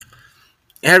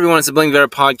Hey everyone, it's the Bling Vera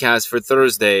podcast for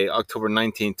Thursday, October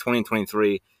 19th,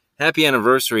 2023. Happy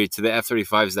anniversary to the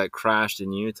F-35s that crashed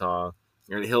in Utah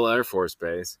at Hill Air Force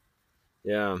Base.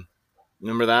 Yeah,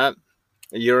 remember that?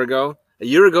 A year ago? A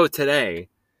year ago today,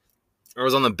 I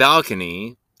was on the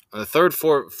balcony, on the third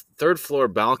floor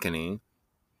balcony.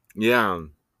 Yeah,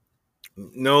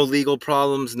 no legal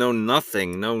problems, no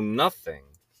nothing, no nothing.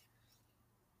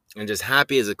 And just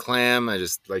happy as a clam. I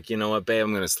just, you know what, babe,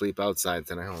 I'm going to sleep outside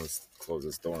tonight. Hold on, let's close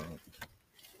this door.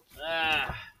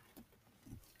 Ah.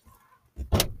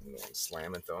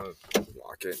 Slam it though,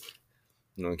 lock it.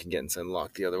 No one can get inside and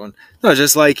lock the other one. No,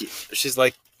 just like, she's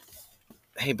like,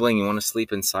 hey, Bling, you want to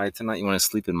sleep inside tonight? You want to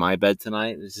sleep in my bed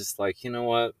tonight? It's just like, you know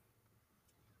what?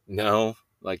 No.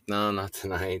 Like, no, not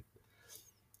tonight.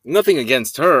 Nothing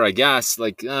against her, I guess.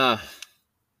 We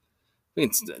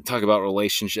can talk about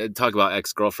relationship, talk about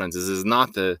ex-girlfriends. This is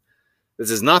not the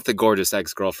gorgeous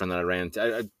ex-girlfriend that I ran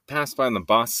into. I passed by on the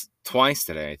bus twice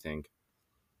today, I think,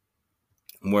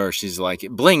 where she's like,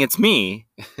 Bling, it's me.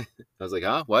 I was like,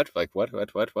 huh? What? Like, what?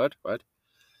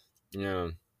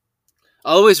 Yeah.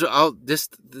 I'll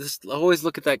just always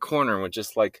look at that corner with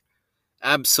just like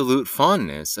absolute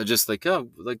fondness. I just like, oh,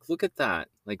 like look at that.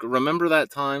 Like, remember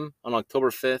that time on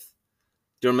October 5th?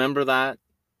 Do you remember that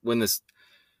when this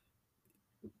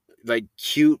like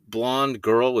cute blonde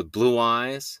girl with blue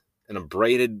eyes and a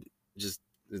braided just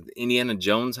Indiana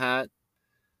Jones hat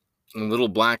and little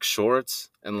black shorts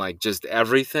and like just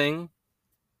everything?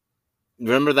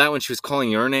 Remember that when she was calling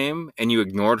your name and you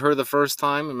ignored her the first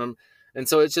time? Remember? And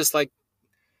so it's just like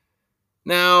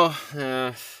now.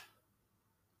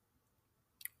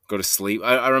 Go to sleep.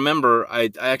 I remember. I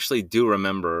actually do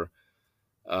remember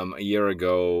a year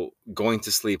ago going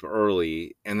to sleep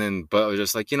early, and then but I was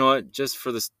just like, you know what? Just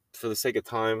for the sake of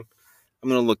time, I'm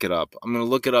gonna look it up. I'm gonna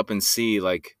look it up and see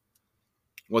like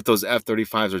what those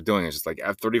F-35s are doing. It's just like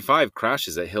F-35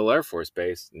 crashes at Hill Air Force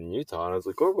Base in Utah, and I was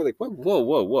like, oh, like what?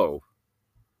 Whoa.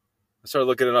 I started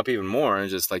looking it up even more, and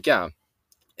just like, yeah,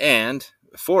 and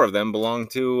 4 of them belong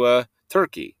to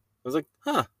Turkey. I was like,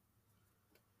 huh.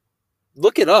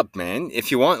 Look it up, man.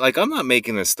 If you want, like, I'm not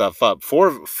making this stuff up.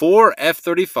 Four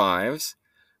F-35s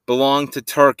belong to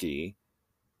Turkey,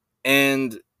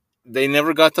 and they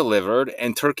never got delivered,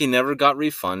 and Turkey never got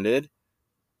refunded,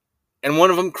 and one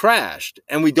of them crashed,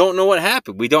 and we don't know what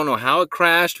happened. We don't know how it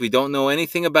crashed. We don't know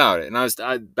anything about it.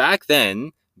 And back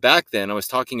then, I was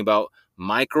talking about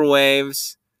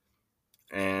microwaves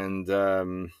and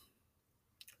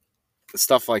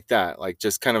stuff like that, like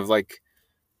just kind of like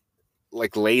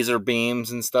laser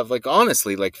beams and stuff, like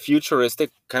honestly, like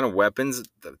futuristic kind of weapons,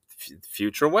 the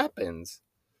future weapons.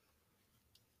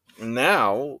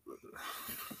 Now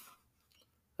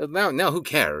who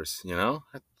cares, you know?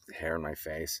 Hair in my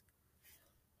face.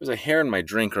 There's a hair in my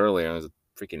drink earlier. There's a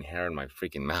freaking hair in my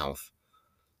freaking mouth.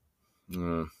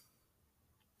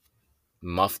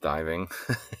 Muff diving.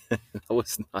 I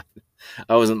was not.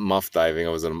 I wasn't muff diving.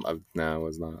 No, I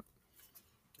was not.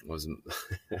 I wasn't.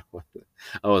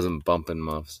 I wasn't bumping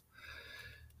muffs.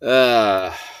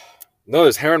 No,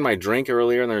 there's hair in my drink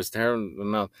earlier, and there's hair in my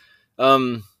mouth.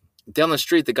 Down the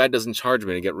street, the guy doesn't charge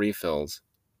me to get refills,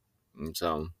 and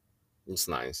so it's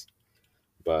nice.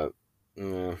 But,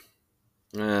 eh.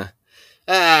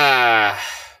 ah,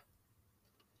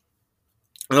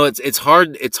 no, it's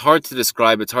hard. It's hard to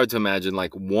describe. It's hard to imagine.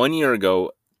 Like 1 year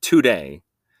ago today,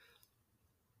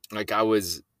 like I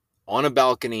was on a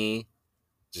balcony,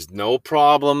 just no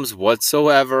problems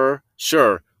whatsoever.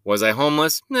 Sure, was I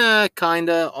homeless? Nah,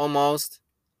 kinda, almost.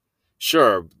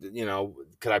 Sure,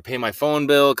 could I pay my phone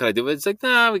bill? Could I do it? It's like,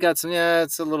 nah, we got some, yeah,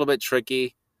 it's a little bit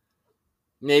tricky.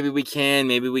 Maybe we can,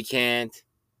 maybe we can't.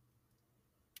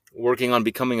 Working on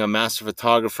becoming a master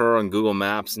photographer on Google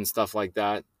Maps and stuff like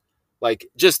that. Like,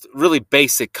 just really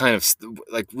basic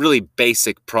really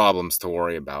basic problems to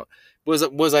worry about.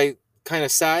 Was I kind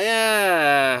of sad?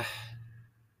 Yeah,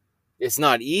 it's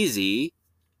not easy.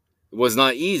 It was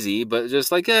not easy, but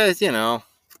just like,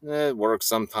 it works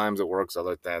sometimes. It works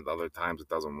other times it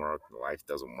doesn't work. Life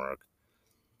doesn't work.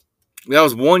 That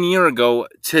was 1 year ago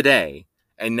today.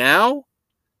 And now,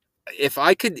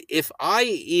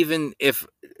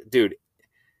 dude,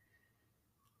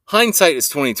 hindsight is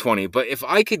 2020, but if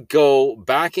I could go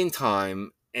back in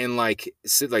time and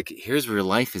here's where your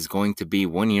life is going to be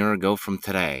 1 year ago from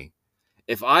today.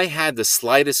 If I had the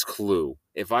slightest clue,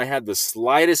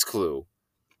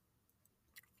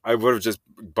 I would have just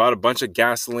bought a bunch of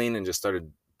gasoline and just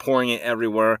started pouring it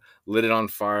everywhere, lit it on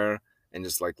fire, and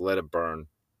just like let it burn.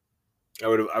 I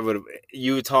would have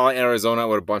Utah, Arizona. I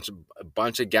would have a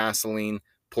bunch of gasoline,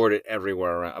 poured it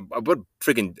everywhere around. I would have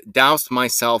freaking doused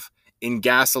myself in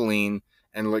gasoline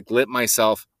and like lit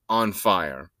myself on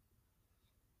fire.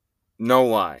 No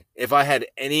lie. If I had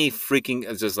any freaking,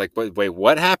 it's just like, wait,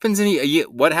 what happens in a year?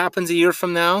 What happens a year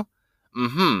from now?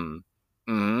 Mm-hmm.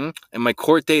 Mm-hmm. And my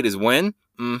court date is when?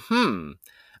 Mm-hmm.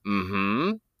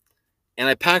 Mm-hmm. And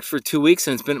I packed for 2 weeks,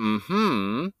 and it's been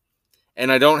mm-hmm.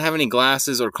 And I don't have any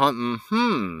glasses or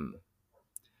mm-hmm.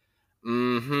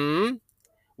 Mm-hmm.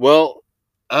 Well,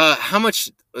 how much?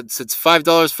 It's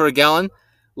 $5 for a gallon.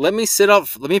 Let me sit up.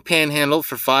 Let me panhandle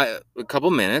for a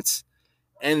couple minutes,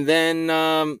 and then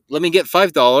let me get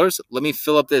 $5. Let me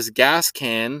fill up this gas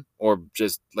can, or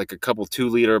just like a couple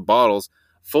 2-liter bottles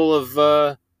full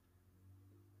of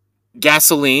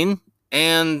gasoline,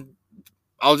 and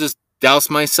I'll just douse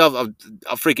myself.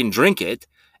 I'll freaking drink it,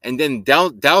 and then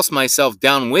douse myself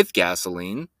down with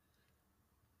gasoline.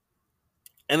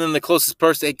 And then the closest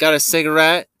person, hey, got a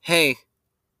cigarette? Hey,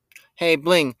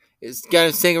 Bling, got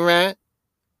a cigarette?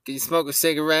 Can you smoke a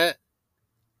cigarette?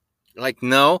 Like,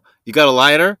 no. You got a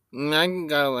lighter? I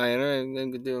got a lighter. I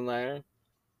can do a lighter. As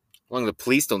long as the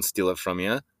police don't steal it from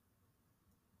you.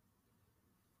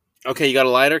 Okay, you got a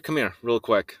lighter? Come here, real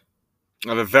quick. I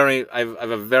have a very,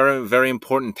 very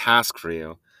important task for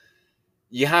you.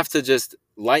 You have to just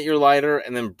light your lighter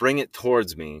and then bring it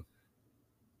towards me.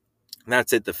 And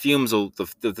that's it. The fumes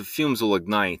will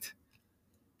ignite,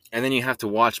 and then you have to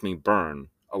watch me burn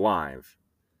alive.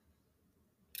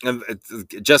 And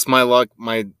just my luck,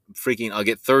 I'll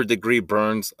get 3rd-degree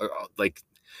burns. Like,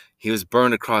 he was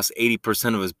burned across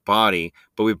 80% of his body,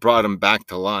 but we brought him back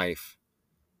to life.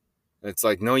 It's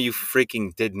like, no, you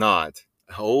freaking did not.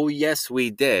 Oh, yes, we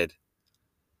did.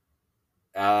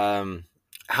 How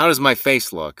does my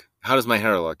face look? How does my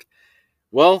hair look?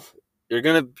 Well,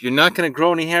 you're not gonna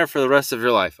grow any hair for the rest of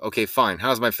your life. Okay, fine.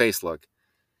 How's my face look?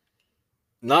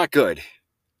 Not good.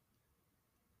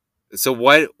 So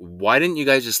why didn't you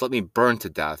guys just let me burn to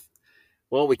death?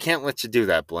 Well, we can't let you do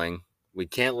that, Bling. We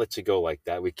can't let you go like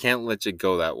that. We can't let you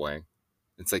go that way.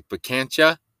 It's like, but can't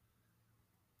ya?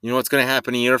 You know what's going to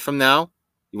happen a year from now?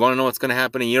 You want to know what's going to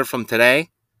happen a year from today?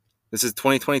 This is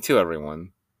 2022,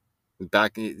 everyone.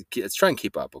 Let's try and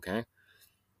keep up, okay?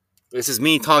 This is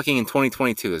me talking in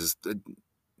 2022. This is,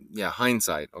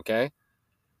 hindsight, okay?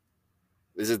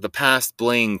 This is the past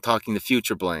Bling talking to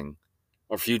future Bling.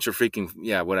 Or future freaking,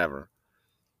 whatever.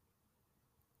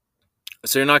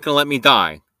 So you're not going to let me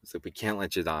die. It's like, we can't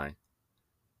let you die.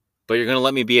 But you're going to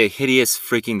let me be a hideous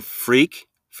freaking freak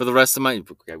for the rest of my...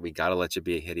 We got to let you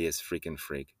be a hideous freaking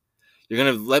freak. You're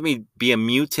going to let me be a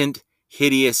mutant,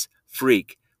 hideous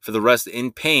freak for the rest...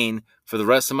 in pain for the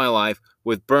rest of my life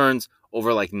with burns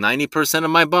over like 90%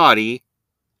 of my body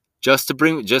just to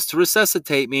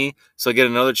resuscitate me so I get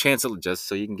another chance at... just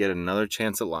so you can get another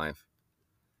chance at life.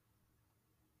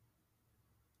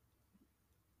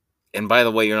 And by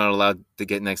the way, you're not allowed to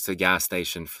get next to a gas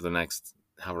station for the next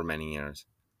however many years.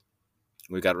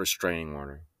 We got a restraining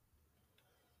order.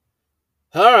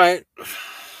 All right.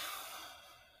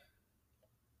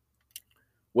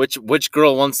 Which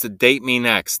girl wants to date me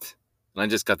next? And I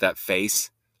just got that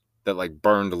face, that like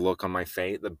burned look on my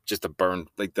face, just a burn,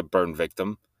 like the burn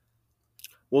victim.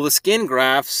 Well, the skin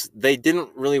grafts, they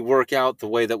didn't really work out the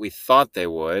way that we thought they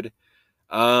would.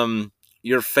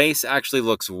 Your face actually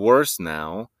looks worse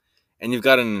now, and you've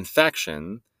got an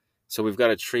infection, so we've got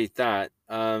to treat that.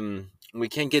 We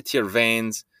can't get to your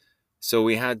veins, so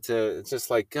we had to. It's just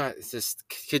like, God,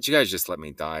 could you guys just let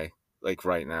me die, like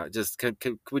right now? Just could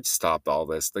we just stop all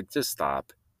this? Like, just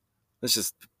stop. Let's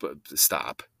just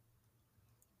stop.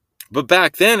 But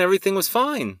back then, everything was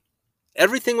fine.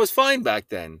 Everything was fine back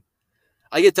then.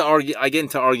 I get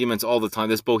into arguments all the time.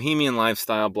 This bohemian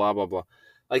lifestyle, blah blah blah.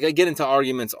 Like, I get into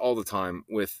arguments all the time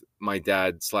with my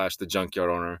dad / the junkyard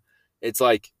owner. It's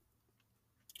like,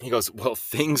 he goes, well,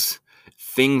 things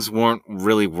weren't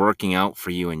really working out for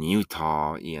you in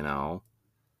Utah, you know.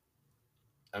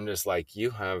 I'm just like, you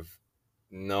have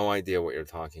no idea what you're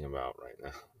talking about right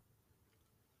now.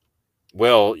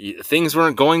 Well, things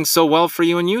weren't going so well for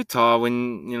you in Utah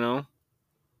when, you know.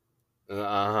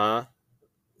 Uh-huh.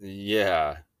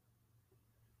 Yeah.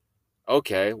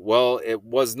 Okay, well, it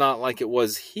was not like it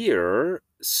was here,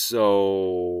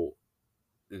 so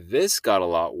this got a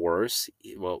lot worse.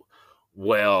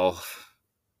 Well,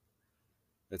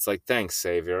 it's like, thanks,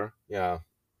 Savior. Yeah.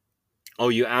 Oh,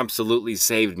 you absolutely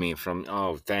saved me from...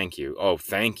 Oh, thank you. Oh,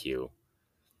 thank you.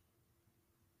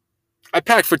 I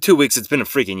packed for 2 weeks. It's been a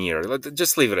freaking year.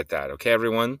 Just leave it at that, okay,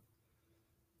 everyone?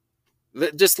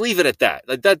 Just leave it at that.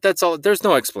 Like, that's all. There's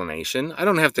no explanation. I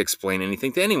don't have to explain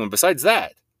anything to anyone besides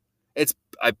that.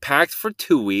 I packed for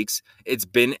 2 weeks. It's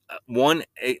been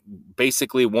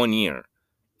basically 1 year.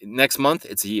 Next month,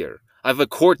 it's a year. I have a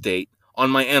court date on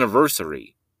my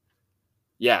anniversary.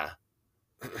 Yeah.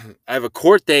 I have a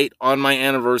court date on my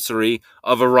anniversary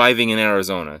of arriving in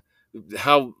Arizona.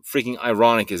 How freaking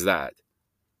ironic is that?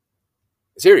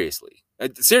 Seriously.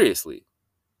 Seriously.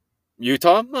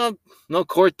 Utah? No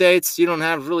court dates. You don't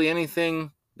have really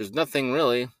anything. There's nothing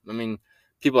really. I mean,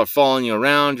 people are following you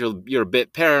around. You're a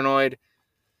bit paranoid.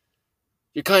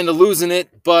 You're kind of losing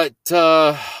it, but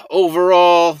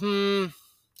overall,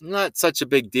 not such a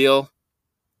big deal.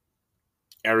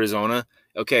 Arizona.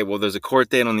 Okay, well, there's a court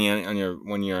date on your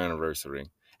 1 year anniversary.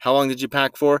 How long did you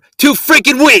pack for? 2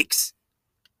 freaking weeks.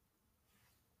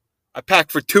 I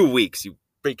packed for 2 weeks. You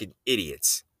freaking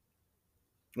idiots.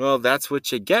 Well, that's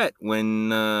what you get when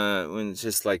it's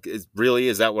just like, is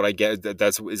that what I get?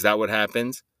 Is that what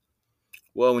happens?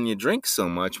 Well, when you drink so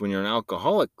much, when you're an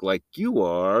alcoholic like you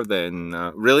are, then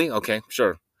really? Okay,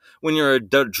 sure. When you're a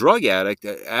drug addict,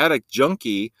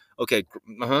 junkie, okay,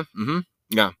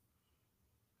 yeah.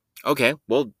 Okay,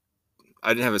 well, I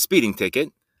didn't have a speeding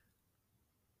ticket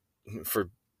for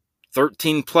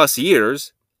 13 plus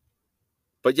years,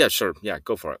 but yeah, sure, yeah,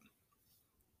 go for it.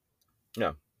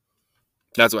 Yeah,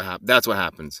 that's what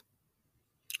happens.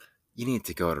 You need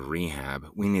to go to rehab.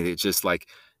 We need to just like,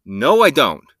 no, I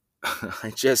don't.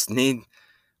 I just need.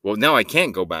 Well, now I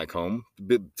can't go back home.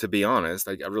 To be honest,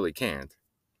 I really can't.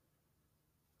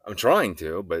 I'm trying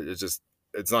to, but it's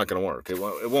not going to work. It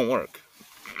won't work.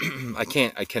 I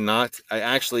can't. I cannot. I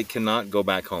actually cannot go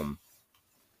back home.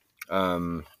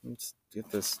 Let's get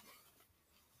this.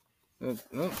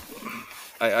 No,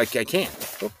 I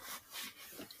can't. Oh.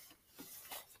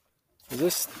 Is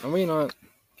this? Are we not?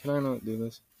 Can I not do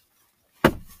this?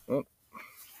 Oh.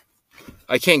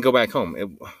 I can't go back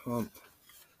home. Well,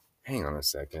 hang on a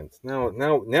second.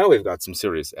 Now we've got some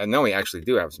serious. And now we actually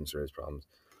do have some serious problems.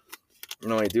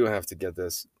 No, I do have to get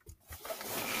this.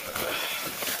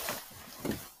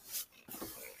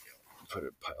 Pile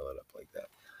it up like that.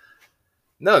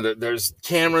 No, there's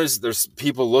cameras. There's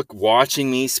people watching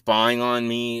me, spying on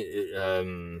me,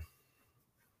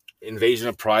 invasion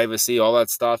of privacy, all that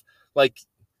stuff. Like,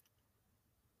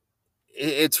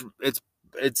 it's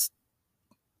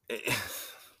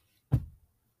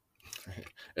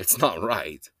not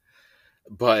right.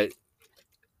 But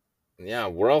yeah,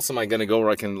 where else am I gonna go where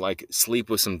I can like sleep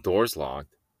with some doors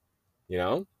locked? You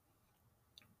know,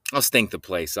 I'll stink the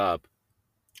place up.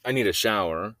 I need a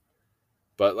shower.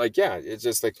 But like, yeah, it's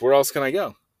just like, where else can I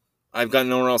go? I've got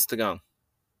nowhere else to go.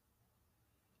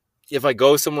 If I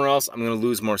go somewhere else, I'm going to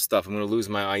lose more stuff. I'm going to lose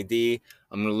my ID.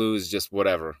 I'm going to lose just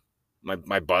whatever.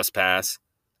 My bus pass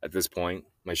at this point,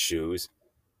 my shoes.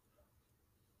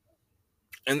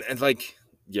 And like,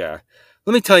 yeah.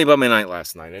 Let me tell you about my night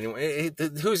last night. Anyway,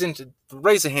 who's into,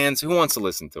 raise the hands, who wants to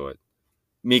listen to it?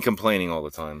 Me complaining all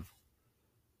the time.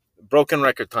 Broken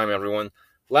record time, everyone.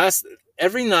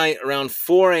 Every night around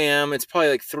 4 a.m., it's probably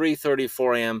like 3:30,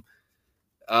 4 a.m.,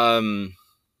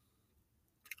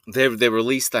 they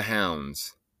released the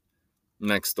hounds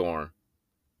next door,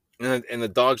 and the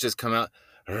dogs just come out,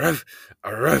 aroof,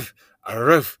 aroof,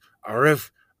 aroof,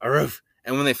 aroof, aroof.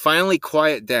 And when they finally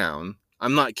quiet down,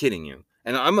 I'm not kidding you,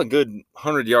 and I'm a good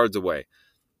 100 yards away.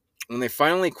 When they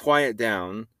finally quiet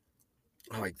down,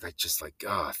 I'm like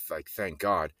thank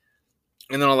God.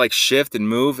 And then I'll like shift and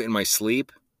move in my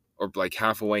sleep, or like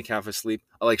half awake, half asleep.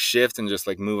 I like shift and just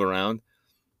like move around,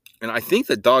 and I think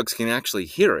the dogs can actually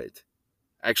hear it.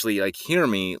 Actually like hear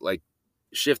me like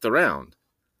shift around.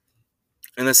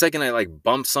 And the second I like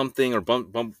bump something or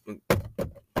bump one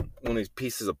of these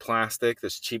pieces of plastic,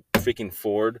 this cheap freaking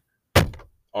Ford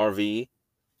RV,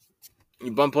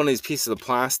 you bump one of these pieces of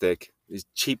plastic, these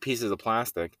cheap pieces of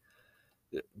plastic,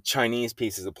 Chinese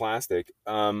pieces of plastic,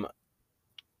 the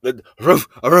roof,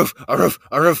 a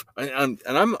roof, and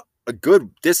I'm a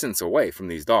good distance away from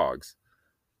these dogs.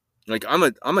 Like I'm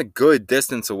a good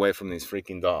distance away from these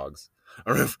freaking dogs.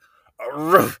 A roof, a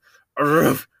roof, a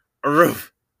roof, a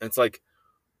roof. And it's like,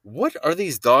 what are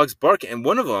these dogs barking? And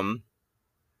one of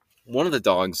the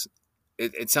dogs,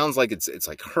 it sounds like it's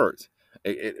like hurt.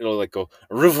 It'll like go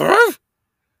roof, roof,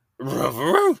 roof,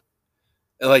 roof.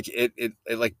 And like it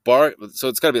like bark. So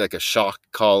it's got to be like a shock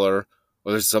collar,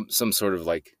 or there's some sort of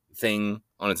like thing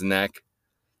on its neck.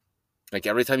 Like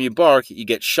every time you bark, you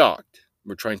get shocked.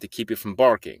 We're trying to keep you from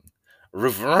barking.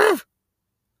 Roof, roof.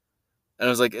 And I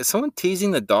was like, is someone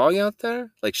teasing the dog out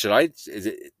there? Like,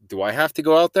 do I have to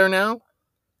go out there now?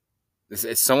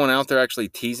 Is someone out there actually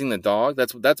teasing the dog?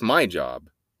 That's my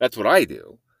job. That's what I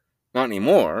do. Not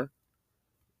anymore.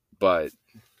 But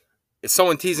is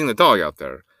someone teasing the dog out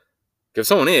there? If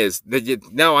someone is,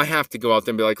 now I have to go out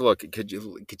there and be like, look, could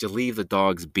you leave the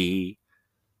dogs be?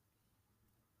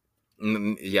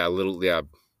 Yeah,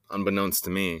 unbeknownst to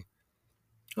me.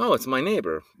 Oh, it's my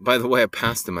neighbor. By the way, I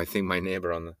passed him. I think my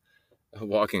neighbor on the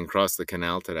walking across the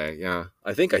canal today. Yeah,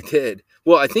 I think I did.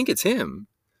 Well, I think it's him.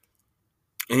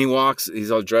 And he walks.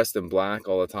 He's all dressed in black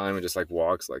all the time, and just like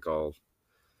walks like all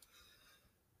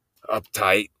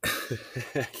uptight.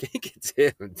 I think it's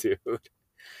him, dude.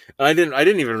 I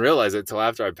didn't even realize it till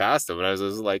after I passed him, and I was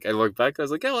just like, I looked back, I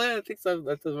was like, oh yeah, I think so.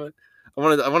 That's what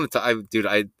I wanted to.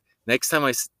 Dude, next time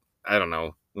I don't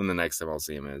know when the next time I'll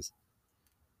see him is.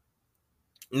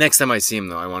 Next time I see him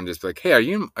though, I want to just be like, hey, are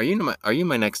you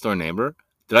my next door neighbor?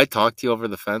 Did I talk to you over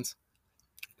the fence?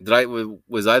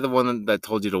 Was I the one that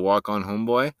told you to walk on,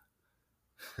 homeboy?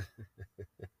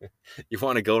 You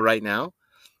want to go right now?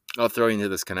 I'll throw you into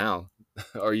this canal,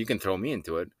 or you can throw me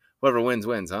into it. Whoever wins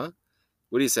wins, huh?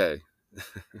 What do you say?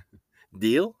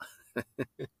 Deal?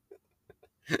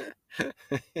 You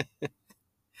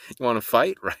want to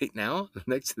fight right now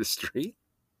next to the street?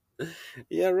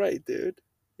 Yeah, right, dude.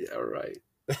 Yeah, right.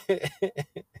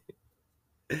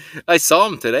 I saw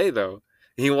him today, though.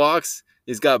 He walks,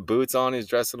 he's got boots on, he's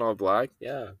dressed in all black.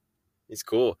 Yeah, he's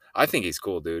cool. I think he's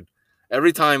cool, dude.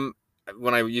 Every time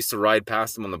when I used to ride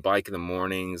past him on the bike in the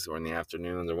mornings or in the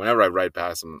afternoons or whenever I ride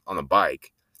past him on the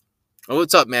bike, oh,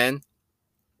 what's up, man?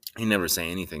 He never say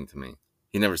anything to me.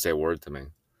 He never say a word to me.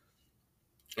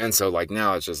 And so, like,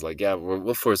 now it's just like, yeah,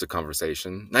 we'll force a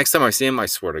conversation. Next time I see him, I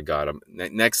swear to God.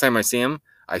 Next time I see him,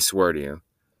 I swear to you.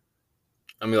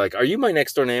 I'll be like, are you my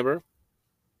next door neighbor?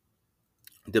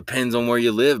 Depends on where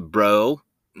you live, bro.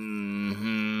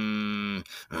 Mm-hmm.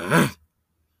 I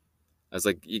was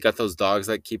like, you got those dogs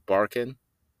that keep barking?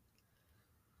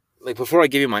 Like, before I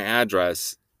give you my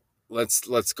address, let's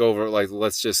go over, like,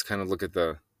 let's just kind of look at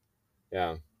the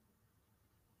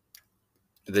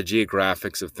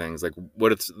geographics of things. Like,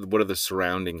 what are the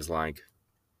surroundings like?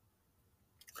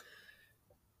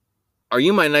 Are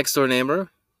you my next door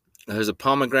neighbor? There's a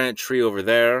pomegranate tree over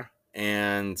there,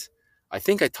 and I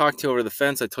think I talked to you over the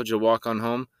fence. I told you to walk on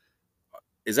home.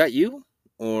 Is that you,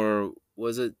 or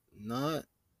was it not?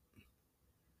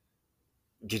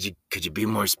 Could you be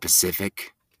more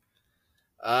specific?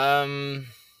 You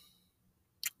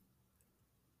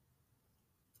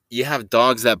have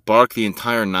dogs that bark the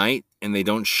entire night and they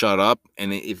don't shut up,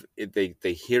 and if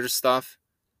they hear stuff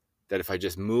that if I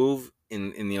just move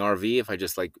in the RV, if I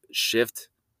just like shift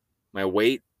my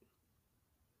weight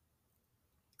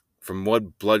from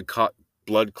one blood clot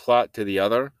to the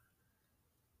other,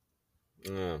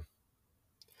 they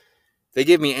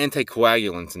gave me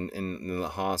anticoagulants in the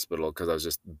hospital because I was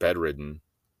just bedridden.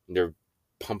 They're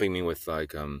pumping me with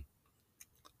like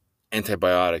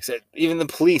antibiotics. Even the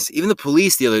police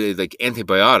the other day, like,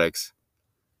 antibiotics.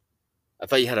 I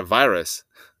thought you had a virus.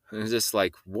 And it was just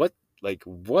like, what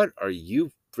are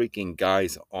you freaking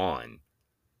guys on?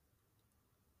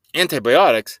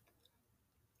 Antibiotics?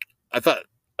 I thought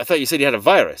you said you had a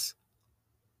virus.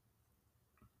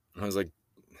 I was like,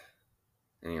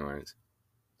 anyways.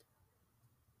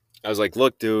 I was like,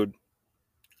 look, dude,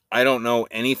 I don't know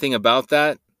anything about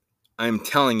that. I'm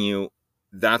telling you,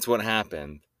 that's what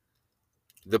happened.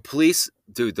 The police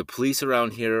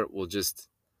around here will just,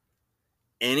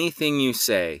 anything you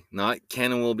say, not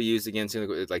can and will be used against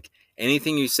you. Like,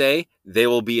 anything you say, they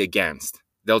will be against.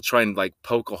 They'll try and like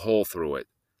poke a hole through it.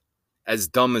 As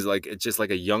dumb as, like, it's just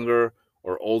like a younger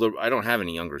or older. I don't have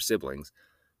any younger siblings,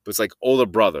 but it's like older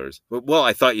brothers. Well,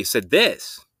 I thought you said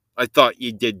this. I thought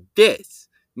you did this.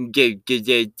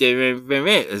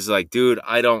 It's like, dude,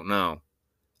 I don't know.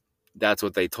 That's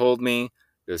what they told me.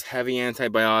 There's heavy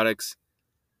antibiotics.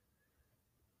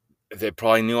 They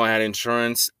probably knew I had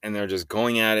insurance, and they're just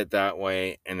going at it that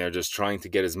way, and they're just trying to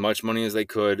get as much money as they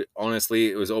could.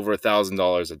 Honestly, it was over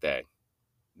 $1,000 a day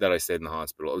that I stayed in the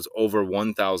hospital. It was over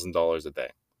 $1,000 a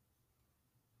day.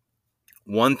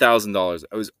 $1,000.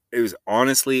 It was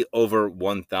honestly over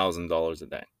 $1,000 a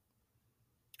day.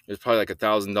 It was probably like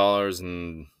 $1,000,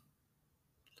 and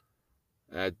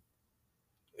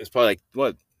it's probably like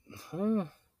what?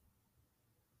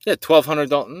 Yeah,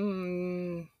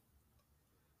 $1,200.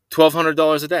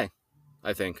 $1,200 a day,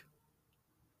 I think,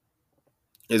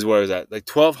 is where it's at. Like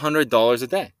 $1,200 a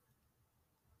day.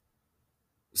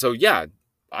 So yeah,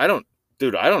 I don't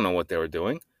know what they were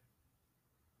doing.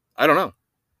 I don't know,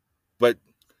 but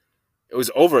it was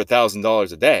over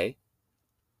 $1,000 a day.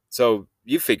 So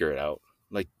you figure it out.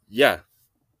 Like, yeah,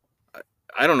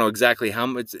 I don't know exactly how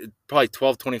much. It's probably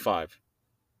 $1,225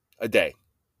 a day.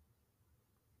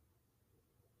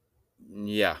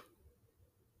 Yeah.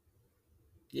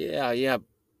 Yep.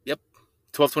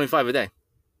 $1,225 a day.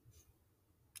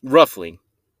 Roughly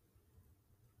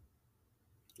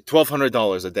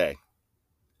 $1,200 a day.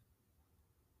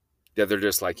 that they're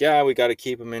just like, yeah, we got to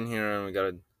keep him in here, and we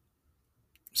got to.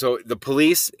 So the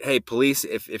police, hey, police,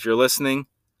 if you're listening,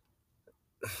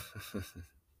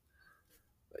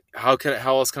 how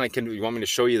else can you want me to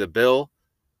show you the bill?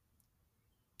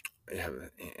 You have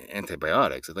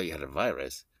antibiotics. I thought you had a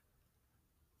virus.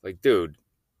 Like, dude,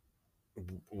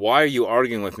 why are you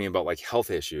arguing with me about like health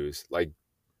issues? Like,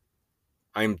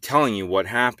 I'm telling you what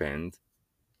happened.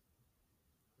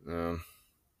 I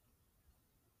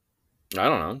don't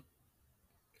know.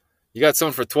 You got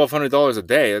someone for $1,200 a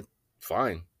day. That's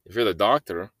fine. If you're the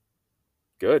doctor,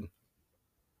 good.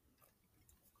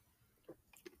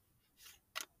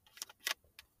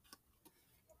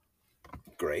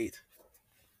 Great.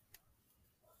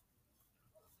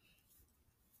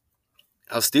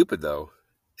 How stupid though,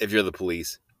 if you're the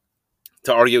police,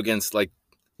 to argue against like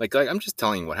I'm just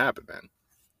telling you what happened, man.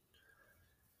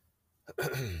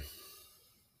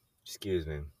 Excuse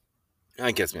me.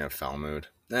 That gets me in a foul mood.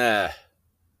 But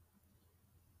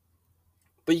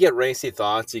you get racy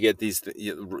thoughts. You get these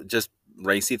just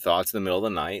racy thoughts in the middle of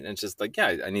the night, and it's just like,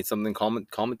 yeah, I need something to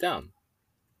calm it down.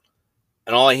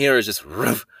 And all I hear is just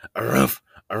roof, a roof,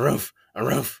 a roof, a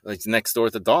roof, like next door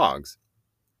with the dogs.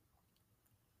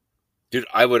 Dude,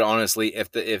 I would honestly, if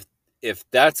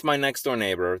that's my next door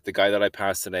neighbor, the guy that I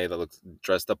passed today that looks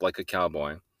dressed up like a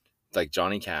cowboy, like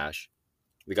Johnny Cash,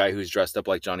 the guy who's dressed up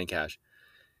like Johnny Cash,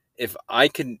 if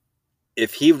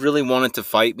he really wanted to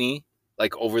fight me,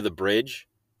 like over the bridge,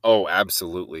 oh,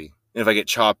 absolutely. And if I get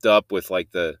chopped up with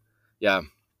like the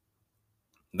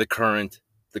current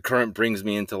brings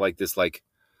me into like this like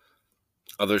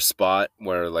other spot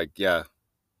where like, yeah,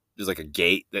 there's like a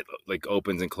gate that like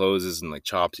opens and closes and like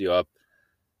chops you up.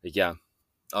 Like, yeah,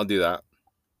 I'll do that.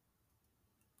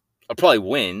 I'll probably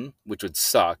win, which would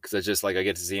suck because it's just like I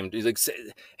get to see him. He's like,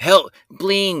 "Help,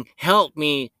 Bling, help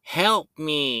me, help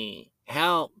me,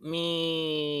 help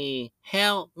me,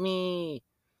 help me."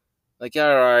 Like,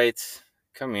 all right,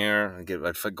 come here.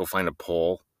 I'd go find a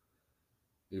pole,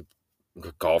 a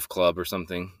golf club or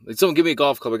something. Like, someone give me a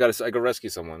golf club. I gotta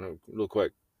rescue someone real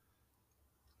quick.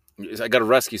 I gotta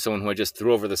rescue someone who I just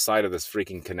threw over the side of this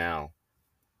freaking canal.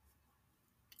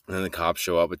 And then the cops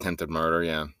show up, attempted murder.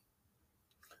 Yeah,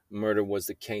 murder was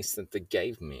the case that they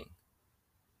gave me.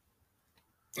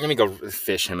 Let me go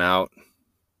fish him out.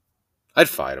 I'd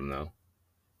fight him though.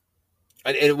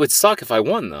 It would suck if I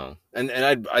won though, and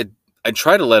I'd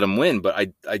try to let him win, but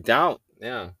I doubt.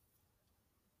 Yeah,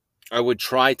 I would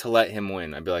try to let him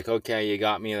win. I'd be like, okay, you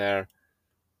got me there.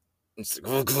 It's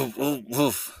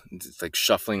like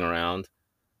shuffling around.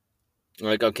 I'm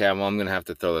like, okay, well, I'm gonna have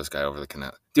to throw this guy over the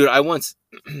canal, dude.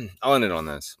 I'll end it on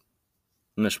this.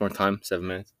 How much more time? 7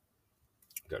 minutes.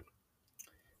 Good.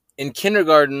 In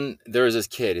kindergarten, there was this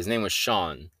kid. His name was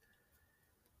Sean,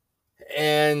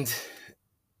 and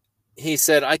he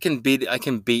said, I can beat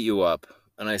you up.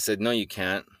 And I said, no, you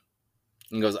can't.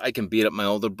 And he goes, I can beat up my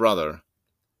older brother.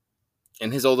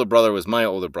 And his older brother was my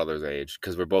older brother's age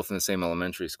because we're both in the same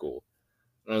elementary school.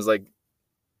 And I was like,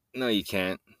 no, you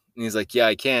can't. And he's like, yeah,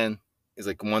 I can. He's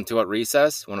like, want to at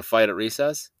recess? Want to fight at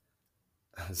recess?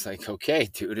 I was like, okay,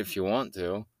 dude, if you want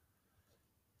to.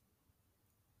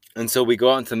 And so we go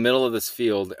out into the middle of this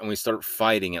field and we start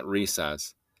fighting at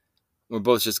recess. We're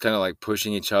both just kind of like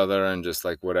pushing each other and just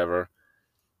like whatever.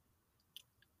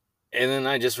 And then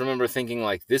I just remember thinking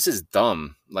like, this is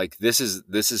dumb. Like, this is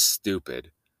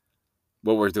stupid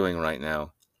what we're doing right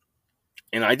now.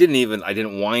 And I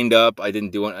didn't wind up. I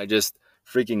didn't do it. I just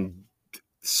freaking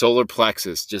solar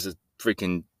plexus, just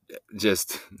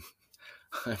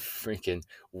I freaking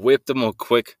whipped him a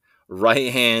quick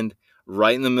right hand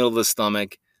right in the middle of the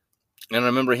stomach. And I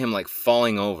remember him like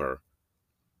falling over.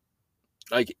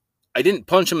 Like, I didn't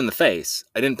punch him in the face.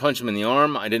 I didn't punch him in the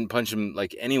arm. I didn't punch him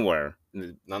like anywhere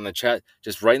on the chest.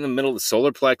 Just right in the middle of the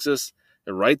solar plexus.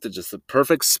 Right to just the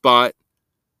perfect spot.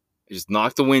 I just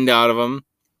knocked the wind out of him.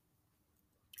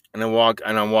 And I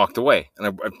walked away. And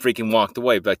I freaking walked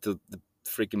away back to the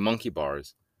freaking monkey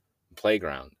bars,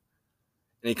 playground.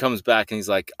 And he comes back and he's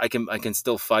like, I can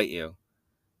still fight you.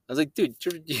 I was like, dude,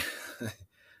 I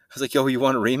was like, yo, you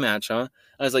want a rematch, huh?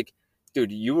 I was like,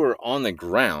 dude, you were on the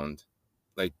ground.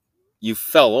 Like, you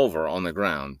fell over on the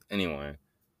ground. Anyway.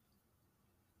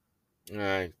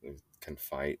 I can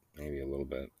fight, maybe a little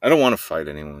bit. I don't want to fight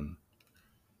anyone.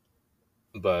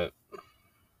 But,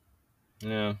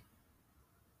 yeah.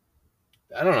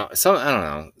 I don't know.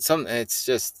 It's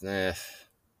just,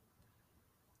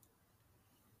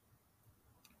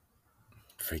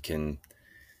 freaking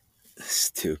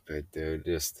stupid, dude.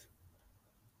 Just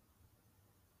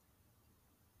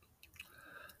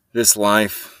this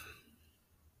life.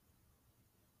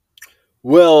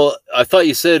 Well, I thought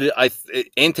you said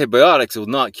antibiotics will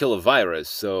not kill a virus.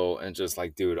 So, and just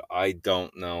like, dude, I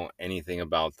don't know anything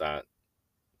about that.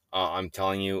 I'm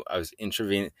telling you,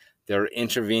 they're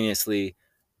intravenously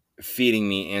feeding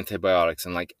me antibiotics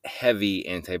and like heavy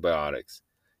antibiotics.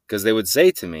 Because they would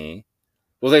say to me,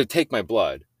 well, they would take my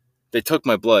blood. They took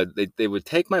my blood. They would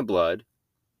take my blood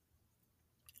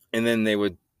and then they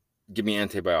would give me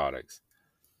antibiotics.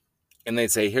 And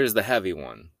they'd say, here's the heavy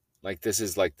one. Like this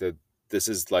is like the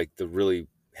really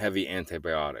heavy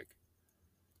antibiotic.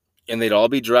 And they'd all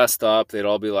be dressed up. They'd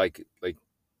all be like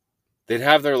they'd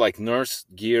have their like nurse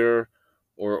gear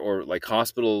or like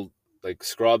hospital like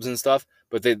scrubs and stuff,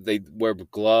 but they wear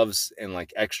gloves and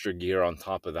like extra gear on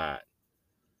top of that.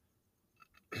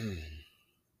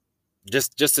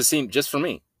 Just to seem just for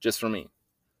me.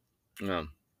 Yeah.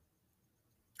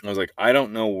 I was like, I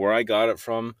don't know where I got it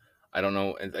from. I don't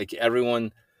know. And like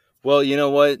everyone, well, you know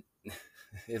what?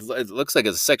 It looks like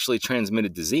a sexually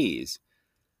transmitted disease.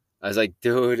 I was like,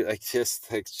 dude,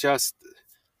 just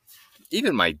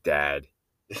even my dad,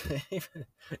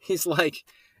 he's like,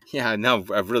 yeah, no,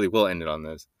 I really will end it on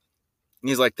this. And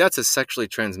he's like, that's a sexually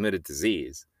transmitted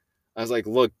disease. I was like,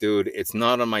 look, dude, it's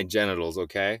not on my genitals,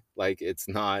 okay? Like, it's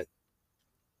not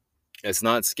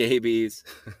scabies,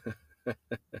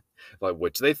 like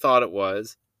which they thought it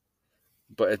was,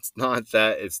 but it's not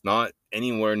that. It's not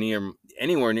anywhere near.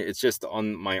 It's just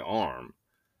on my arm.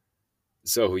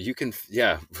 So you can,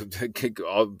 yeah,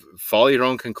 follow your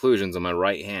own conclusions on my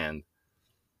right hand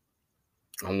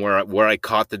on where I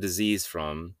caught the disease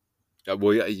from.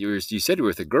 Well, you said you were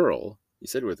with a girl. You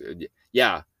said you were with,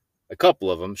 yeah, a couple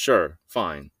of them. Sure,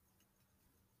 fine.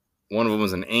 One of them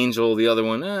was an angel. The other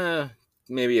one,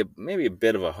 maybe a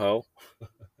bit of a hoe.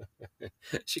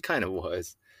 She kind of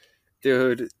was,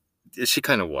 dude. She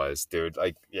kind of was, dude.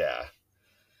 Like, yeah.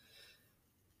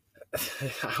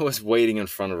 I was waiting in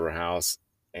front of her house,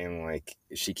 and like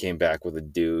she came back with a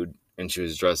dude, and she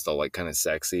was dressed all like kind of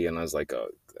sexy, and I was like, oh,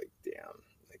 like damn,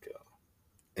 like,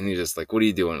 and he's just like, what are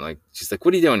you doing? Like, she's like,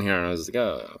 what are you doing here? And I was like,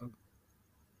 oh,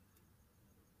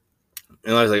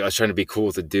 and I was like, I was trying to be cool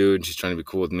with the dude, and she's trying to be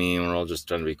cool with me, and we're all just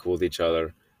trying to be cool with each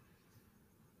other.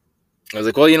 I was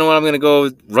like, well, you know what? I'm gonna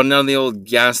go run down the old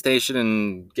gas station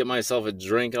and get myself a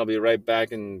drink. I'll be right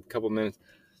back in a couple minutes.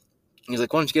 He's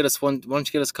like, why don't you get us one? Why don't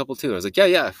you get us a couple too? I was like,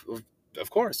 yeah, of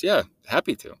course, yeah,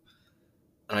 happy to.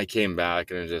 And I came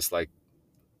back and it was just like,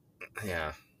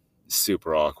 yeah,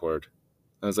 super awkward.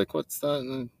 I was like, what's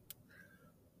that?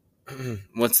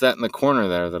 What's that in the corner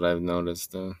there that I've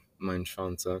noticed? Mein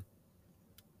Schanze.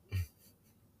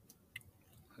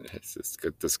 It's just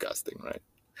disgusting, right?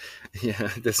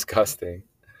 Yeah, disgusting.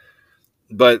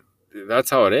 But that's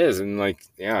how it is. And like,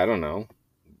 yeah, I don't know.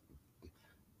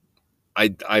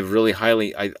 I really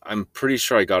highly, I'm pretty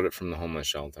sure I got it from the homeless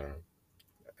shelter.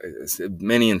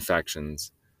 Many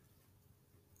infections.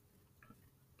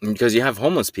 Because you have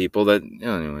homeless people that,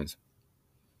 yeah, anyways.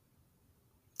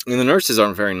 And the nurses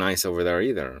aren't very nice over there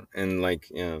either. And like,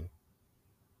 yeah,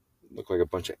 looked like a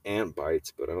bunch of ant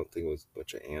bites, but I don't think it was a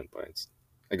bunch of ant bites.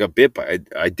 I got bit by.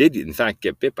 I did in fact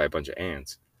get bit by a bunch of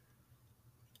ants.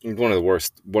 It was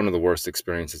one of the worst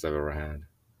experiences I've ever had.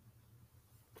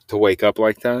 To wake up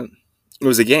like that. It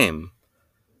was a game.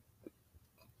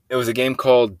 It was a game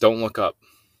called Don't Look Up.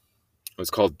 It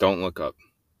was called Don't Look Up.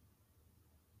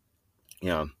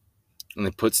 Yeah, and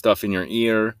they put stuff in your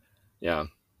ear. Yeah,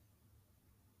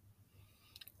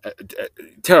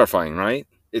 terrifying, right?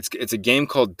 It's a game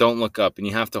called Don't Look Up, and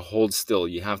you have to hold still.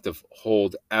 You have to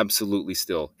hold absolutely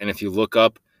still. And if you look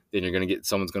up, then you're gonna get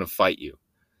someone's gonna fight you,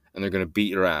 and they're gonna beat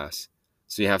your ass.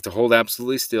 So you have to hold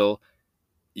absolutely still.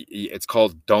 It's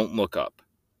called Don't Look Up.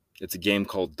 It's a game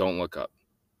called Don't Look Up.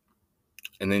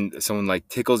 And then someone like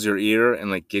tickles your ear and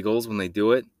like giggles when they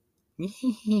do it.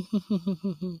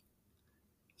 And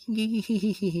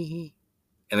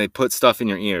they put stuff in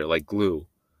your ear like glue.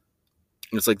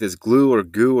 It's like this glue or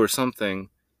goo or something.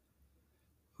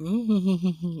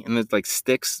 And it's like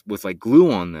sticks with like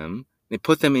glue on them. They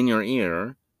put them in your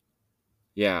ear.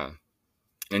 Yeah.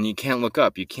 And you can't look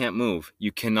up. You can't move.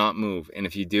 You cannot move. And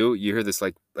if you do, you hear this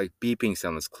like beeping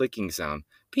sound, this clicking sound.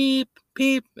 Beep,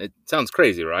 beep. It sounds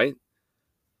crazy, right?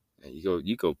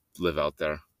 You go live out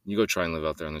there. You go try and live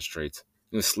out there in the streets.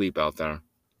 You go sleep out there.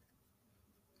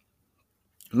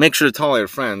 Make sure to tell all your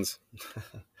friends.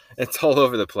 It's all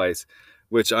over the place,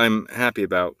 which I'm happy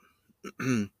about.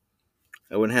 I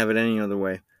wouldn't have it any other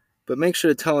way. But make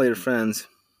sure to tell all your friends.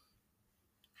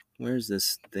 Where's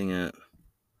this thing at?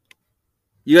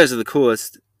 You guys are the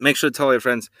coolest. Make sure to tell all your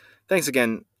friends. Thanks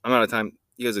again. I'm out of time.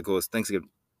 You guys are the coolest. Thanks again.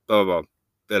 Blah, blah, blah.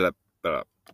 Blah, blah, blah.